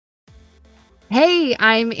Hey,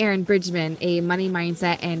 I'm Erin Bridgman, a money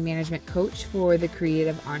mindset and management coach for the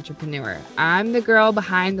creative entrepreneur. I'm the girl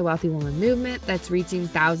behind the Wealthy Woman movement that's reaching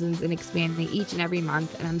thousands and expanding each and every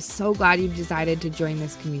month, and I'm so glad you've decided to join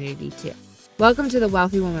this community too. Welcome to the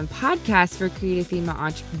Wealthy Woman podcast for creative female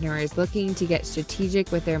entrepreneurs looking to get strategic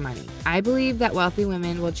with their money. I believe that wealthy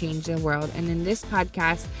women will change the world, and in this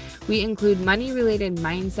podcast, we include money-related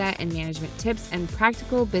mindset and management tips and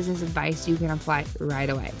practical business advice you can apply right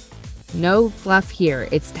away. No fluff here.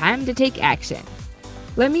 It's time to take action.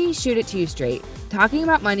 Let me shoot it to you straight. Talking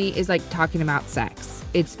about money is like talking about sex.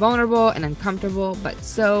 It's vulnerable and uncomfortable, but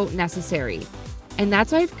so necessary. And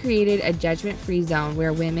that's why I've created a judgment-free zone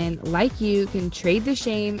where women like you can trade the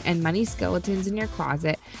shame and money skeletons in your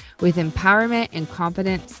closet with empowerment and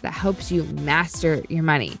confidence that helps you master your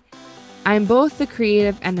money. I'm both the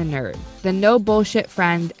creative and the nerd, the no bullshit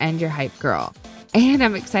friend and your hype girl. And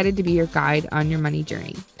I'm excited to be your guide on your money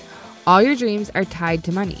journey. All your dreams are tied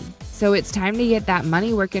to money, so it's time to get that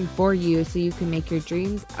money working for you so you can make your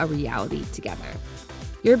dreams a reality together.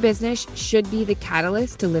 Your business should be the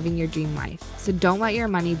catalyst to living your dream life, so don't let your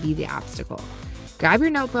money be the obstacle. Grab your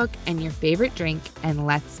notebook and your favorite drink, and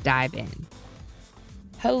let's dive in.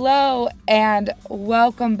 Hello, and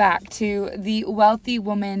welcome back to the Wealthy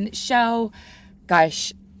Woman Show.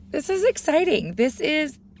 Gosh, this is exciting. This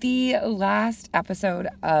is the last episode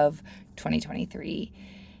of 2023.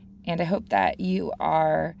 And I hope that you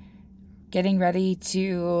are getting ready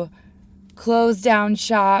to close down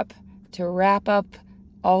shop, to wrap up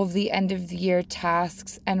all of the end of the year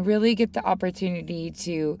tasks, and really get the opportunity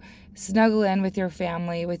to snuggle in with your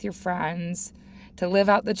family, with your friends, to live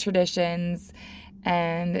out the traditions,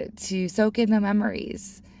 and to soak in the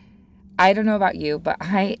memories. I don't know about you, but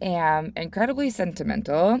I am incredibly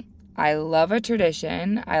sentimental. I love a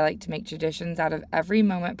tradition. I like to make traditions out of every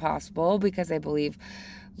moment possible because I believe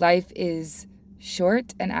life is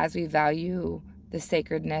short, and as we value the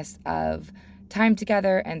sacredness of time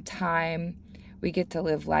together and time, we get to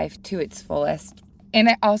live life to its fullest. And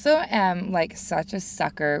I also am like such a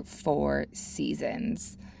sucker for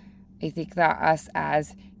seasons. I think that us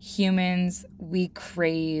as humans, we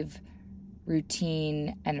crave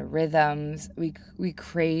routine and rhythms. We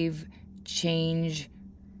crave change.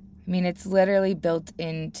 I mean, it's literally built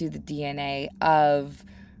into the DNA of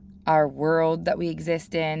our world that we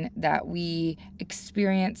exist in, that we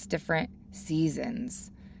experience different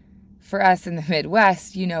seasons. For us in the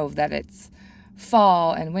Midwest, you know that it's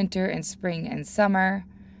fall and winter and spring and summer,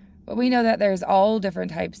 but we know that there's all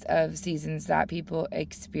different types of seasons that people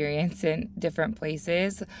experience in different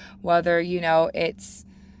places, whether, it's,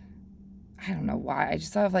 I don't know why, I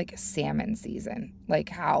just thought of like salmon season, like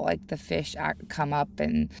how like the fish come up,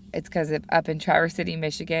 and it's because up in Traverse City,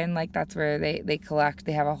 Michigan, like that's where they collect,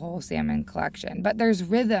 they have a whole salmon collection. But there's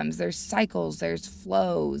rhythms, there's cycles, there's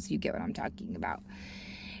flows, you get what I'm talking about.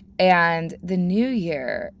 And the new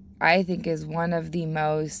year, I think, is one of the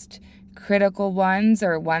most critical ones,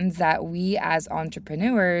 or ones that we as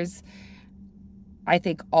entrepreneurs, I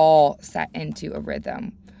think, all set into a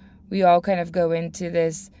rhythm. We all kind of go into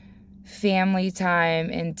this family time,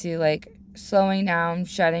 into like slowing down,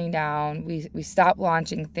 shutting down. We stop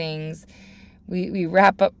launching things. We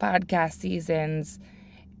wrap up podcast seasons,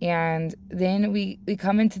 and then we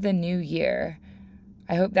come into the new year.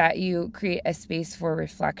 I hope that you create a space for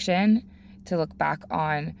reflection, to look back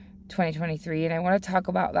on 2023, and I want to talk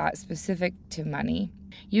about that specific to money.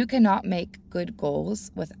 You cannot make good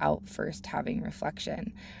goals without first having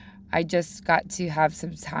reflection. I just got to have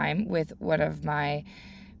some time with one of my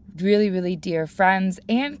really, really dear friends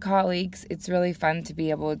and colleagues. It's really fun to be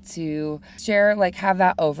able to share, like have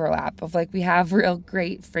that overlap of like, we have real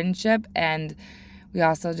great friendship, and we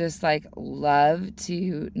also just like love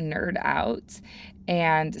to nerd out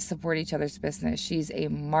and support each other's business. She's a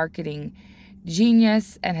marketing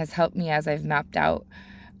genius and has helped me as I've mapped out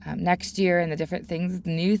next year and the different things,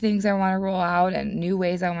 new things I want to roll out and new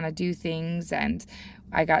ways I want to do things. And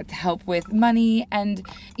I got to help with money, and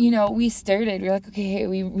we started, we're like, okay,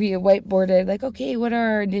 we whiteboarded like, okay, what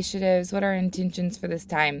are our initiatives, what are our intentions for this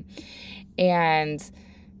time? And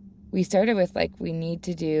we started with like, we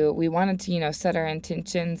wanted to set our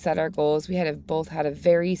intentions, set our goals. We both had a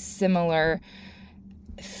very similar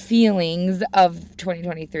feelings of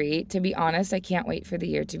 2023. To be honest, I can't wait for the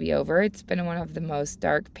year to be over. It's been one of the most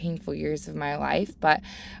dark, painful years of my life, but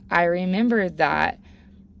I remember that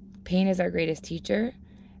pain is our greatest teacher,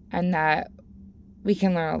 and that we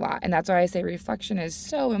can learn a lot. And that's why I say reflection is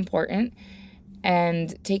so important,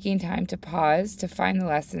 and taking time to pause, to find the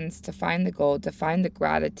lessons, to find the gold, to find the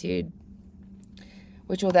gratitude,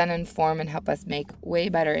 which will then inform and help us make way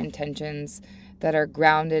better intentions that are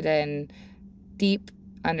grounded in deep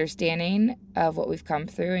understanding of what we've come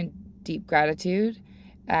through and deep gratitude,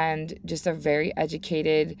 and just a very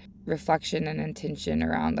educated reflection and intention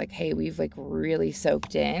around like, hey, we've like really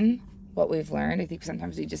soaked in what we've learned. I think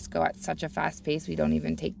sometimes we just go at such a fast pace, we don't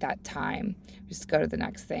even take that time. We just go to the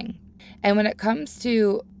next thing. And when it comes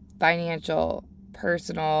to financial,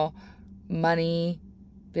 personal, money,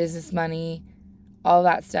 business money, all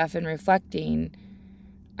that stuff and reflecting,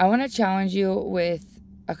 I want to challenge you with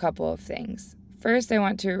a couple of things. First, I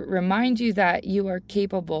want to remind you that you are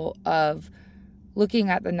capable of looking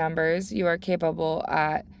at the numbers. You are capable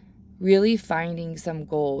at really finding some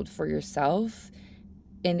gold for yourself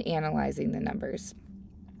in analyzing the numbers.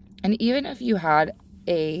 And even if you had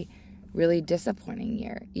a really disappointing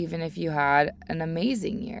year, even if you had an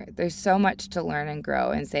amazing year, there's so much to learn and grow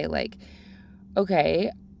and say like, okay,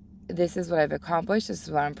 this is what I've accomplished, this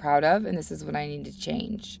is what I'm proud of, and this is what I need to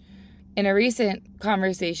change. In a recent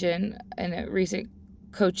conversation, in a recent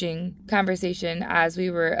coaching conversation, as we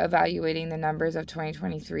were evaluating the numbers of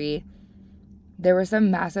 2023, there were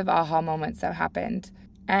some massive aha moments that happened.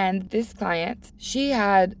 And this client, she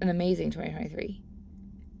had an amazing 2023.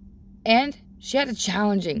 And she had a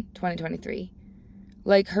challenging 2023.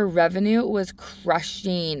 Like, her revenue was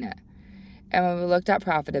crushing. And when we looked at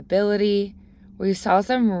profitability, we saw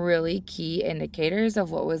some really key indicators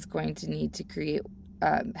of what was going to need to create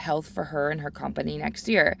health for her and her company next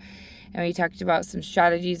year. And we talked about some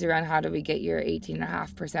strategies around how do we get your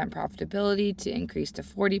 18.5% profitability to increase to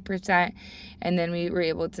 40%. And then we were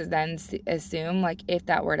able to then assume, like, if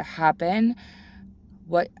that were to happen,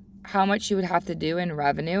 how much she would have to do in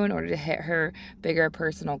revenue in order to hit her bigger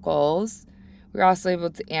personal goals. We were also able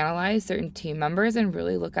to analyze certain team members and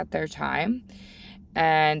really look at their time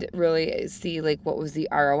and really see like what was the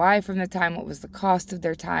ROI from the time, what was the cost of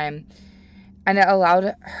their time. And it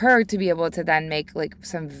allowed her to be able to then make like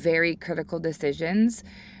some very critical decisions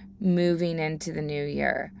moving into the new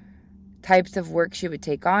year. Types of work she would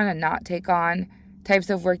take on and not take on,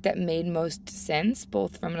 types of work that made most sense,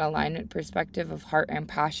 both from an alignment perspective of heart and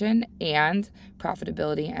passion and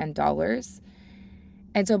profitability and dollars.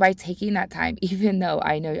 And so by taking that time, even though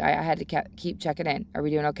I know I had to keep checking in, are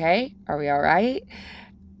we doing okay? Are we all right?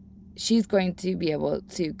 She's going to be able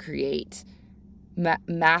to create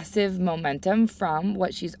massive momentum from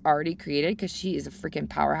what she's already created, because she is a freaking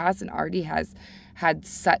powerhouse and already has had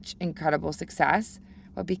such incredible success.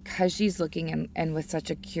 But because she's looking and with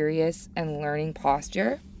such a curious and learning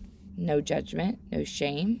posture, no judgment, no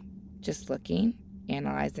shame, just looking,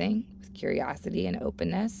 analyzing with curiosity and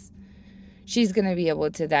openness, she's going to be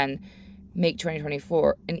able to then make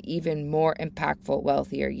 2024 an even more impactful,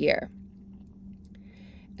 wealthier year.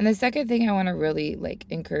 And the second thing I want to really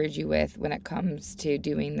encourage you with when it comes to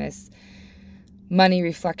doing this money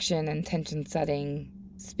reflection, intention setting,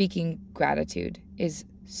 speaking gratitude is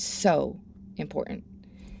so important.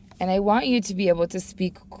 And I want you to be able to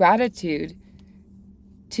speak gratitude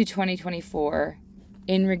to 2024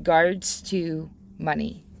 in regards to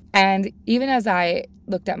money. And even as I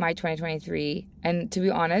looked at my 2023, and to be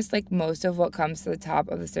honest, most of what comes to the top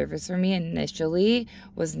of the surface for me initially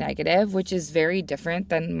was negative, which is very different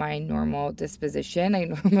than my normal disposition. I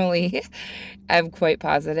normally am quite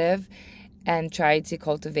positive and try to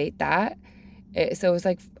cultivate that. So it was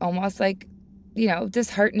almost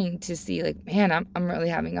disheartening to see man, I'm really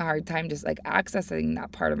having a hard time just accessing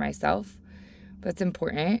that part of myself. But it's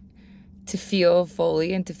important to feel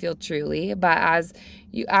fully and to feel truly. But as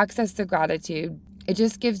you access the gratitude, it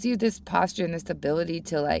just gives you this posture and this ability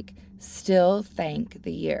to still thank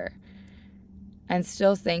the year and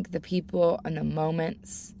still thank the people and the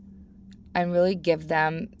moments and really give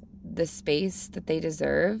them the space that they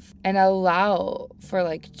deserve and allow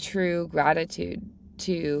for true gratitude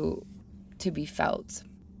to be felt.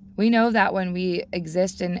 We know that when we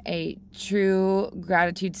exist in a true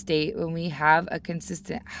gratitude state, when we have a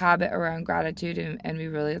consistent habit around gratitude and we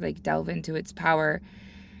really delve into its power,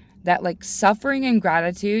 that suffering and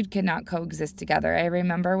gratitude cannot coexist together. I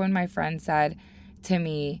remember when my friend said to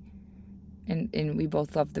me, and we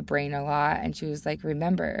both love the brain a lot, and she was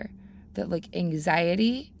remember that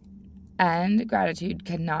anxiety and gratitude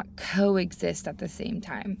cannot coexist at the same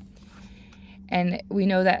time. And we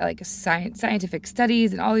know that scientific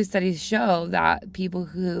studies and all these studies show that people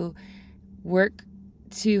who work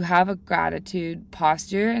to have a gratitude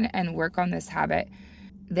posture and work on this habit,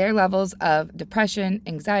 their levels of depression,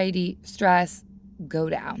 anxiety, stress go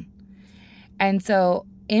down. And so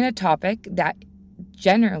in a topic that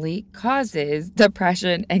generally causes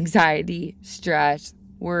depression, anxiety, stress,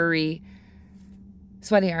 worry,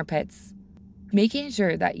 sweaty armpits, making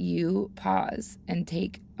sure that you pause and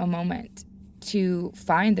take a moment to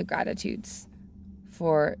find the gratitudes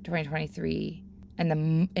for 2023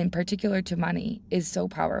 and in particular to money is so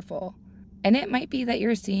powerful. And it might be that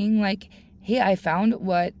you're seeing like, hey, I found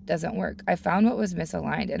what doesn't work. I found what was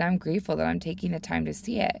misaligned, and I'm grateful that I'm taking the time to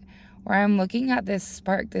see it. Or I'm looking at this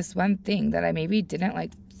spark, this one thing that I maybe didn't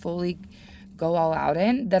like fully go all out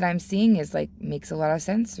in, that I'm seeing is like makes a lot of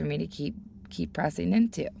sense for me to keep pressing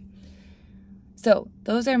into. So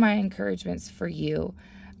those are my encouragements for you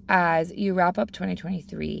as you wrap up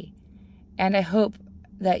 2023. And I hope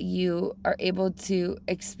that you are able to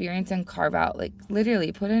experience and carve out, like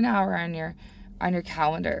literally put an hour on your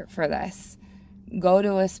calendar for this. Go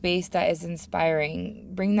to a space that is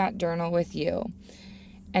inspiring. Bring that journal with you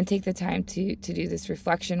and take the time to do this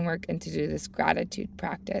reflection work and to do this gratitude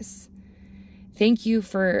practice. Thank you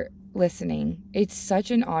for listening. It's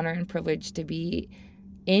such an honor and privilege to be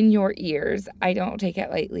in your ears. I don't take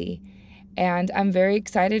it lightly. And I'm very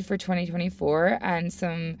excited for 2024 and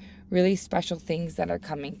some really special things that are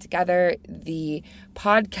coming together. The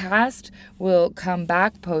podcast will come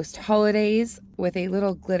back post-holidays with a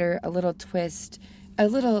little glitter, a little twist, a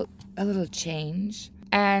little change.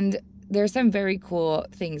 And there's some very cool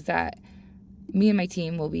things that me and my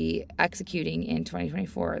team will be executing in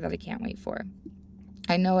 2024 that I can't wait for.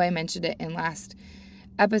 I know I mentioned it in last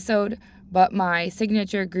episode, but my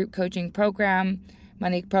signature group coaching program,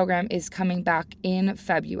 Money Program, is coming back in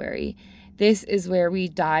February. This is where we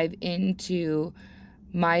dive into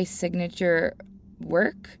my signature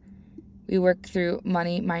work. We work through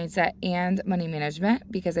money mindset and money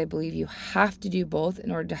management because I believe you have to do both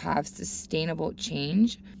in order to have sustainable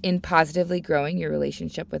change in positively growing your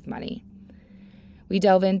relationship with money. We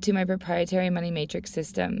delve into my proprietary money matrix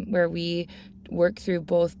system where we work through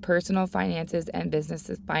both personal finances and business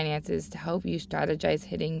finances to help you strategize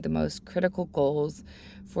hitting the most critical goals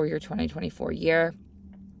for your 2024 year.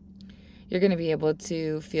 You're going to be able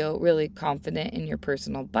to feel really confident in your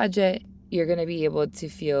personal budget. You're going to be able to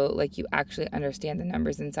feel like you actually understand the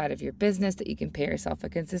numbers inside of your business, that you can pay yourself a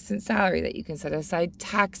consistent salary, that you can set aside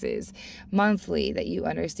taxes monthly, that you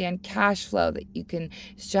understand cash flow, that you can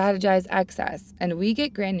strategize excess. And we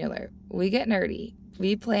get granular. We get nerdy.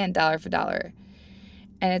 We plan dollar for dollar.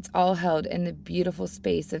 And it's all held in the beautiful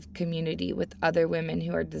space of community with other women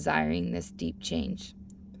who are desiring this deep change.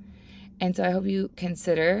 And so I hope you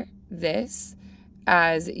consider this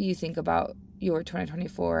as you think about your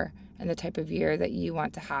 2024 and the type of year that you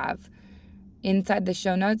want to have. Inside the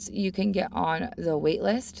show notes, you can get on the wait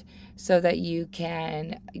list so that you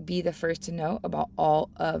can be the first to know about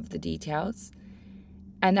all of the details.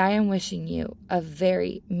 And I am wishing you a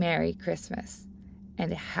very Merry Christmas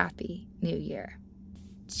and a Happy New Year.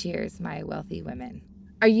 Cheers, my wealthy women.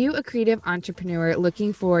 Are you a creative entrepreneur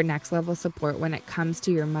looking for next level support when it comes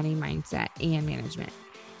to your money mindset and management?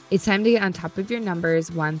 It's time to get on top of your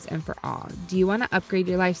numbers once and for all. Do you want to upgrade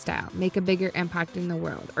your lifestyle, make a bigger impact in the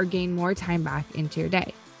world, or gain more time back into your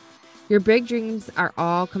day? Your big dreams are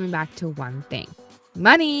all coming back to one thing: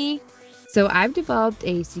 money. So I've developed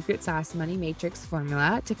a secret sauce money matrix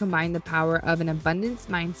formula to combine the power of an abundance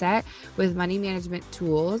mindset with money management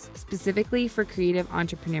tools specifically for creative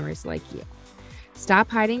entrepreneurs like you. Stop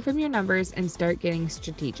hiding from your numbers and start getting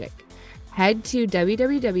strategic. Head to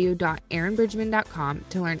www.erinbridgman.com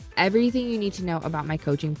to learn everything you need to know about my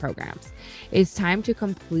coaching programs. It's time to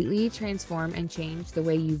completely transform and change the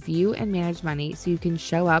way you view and manage money so you can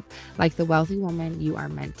show up like the wealthy woman you are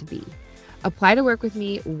meant to be. Apply to work with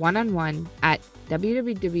me one-on-one at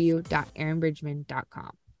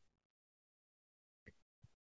www.erinbridgman.com.